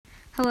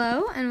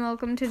Hello, and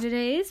welcome to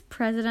today's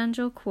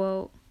presidential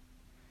quote.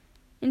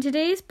 In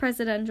today's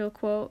presidential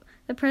quote,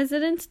 the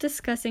president's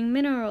discussing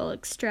mineral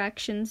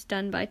extractions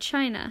done by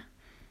China.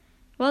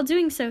 While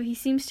doing so, he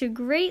seems to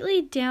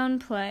greatly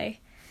downplay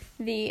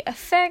the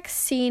effects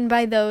seen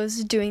by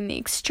those doing the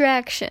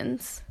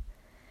extractions.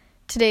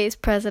 Today's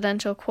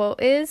presidential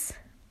quote is,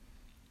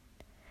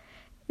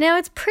 "Now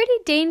it's pretty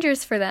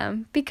dangerous for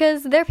them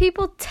because their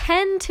people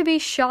tend to be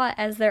shot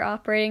as they're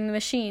operating the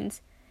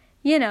machines.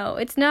 You know,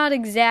 it's not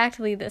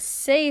exactly the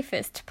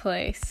safest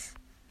place."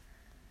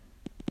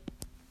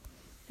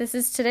 This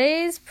is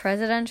today's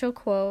presidential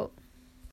quote.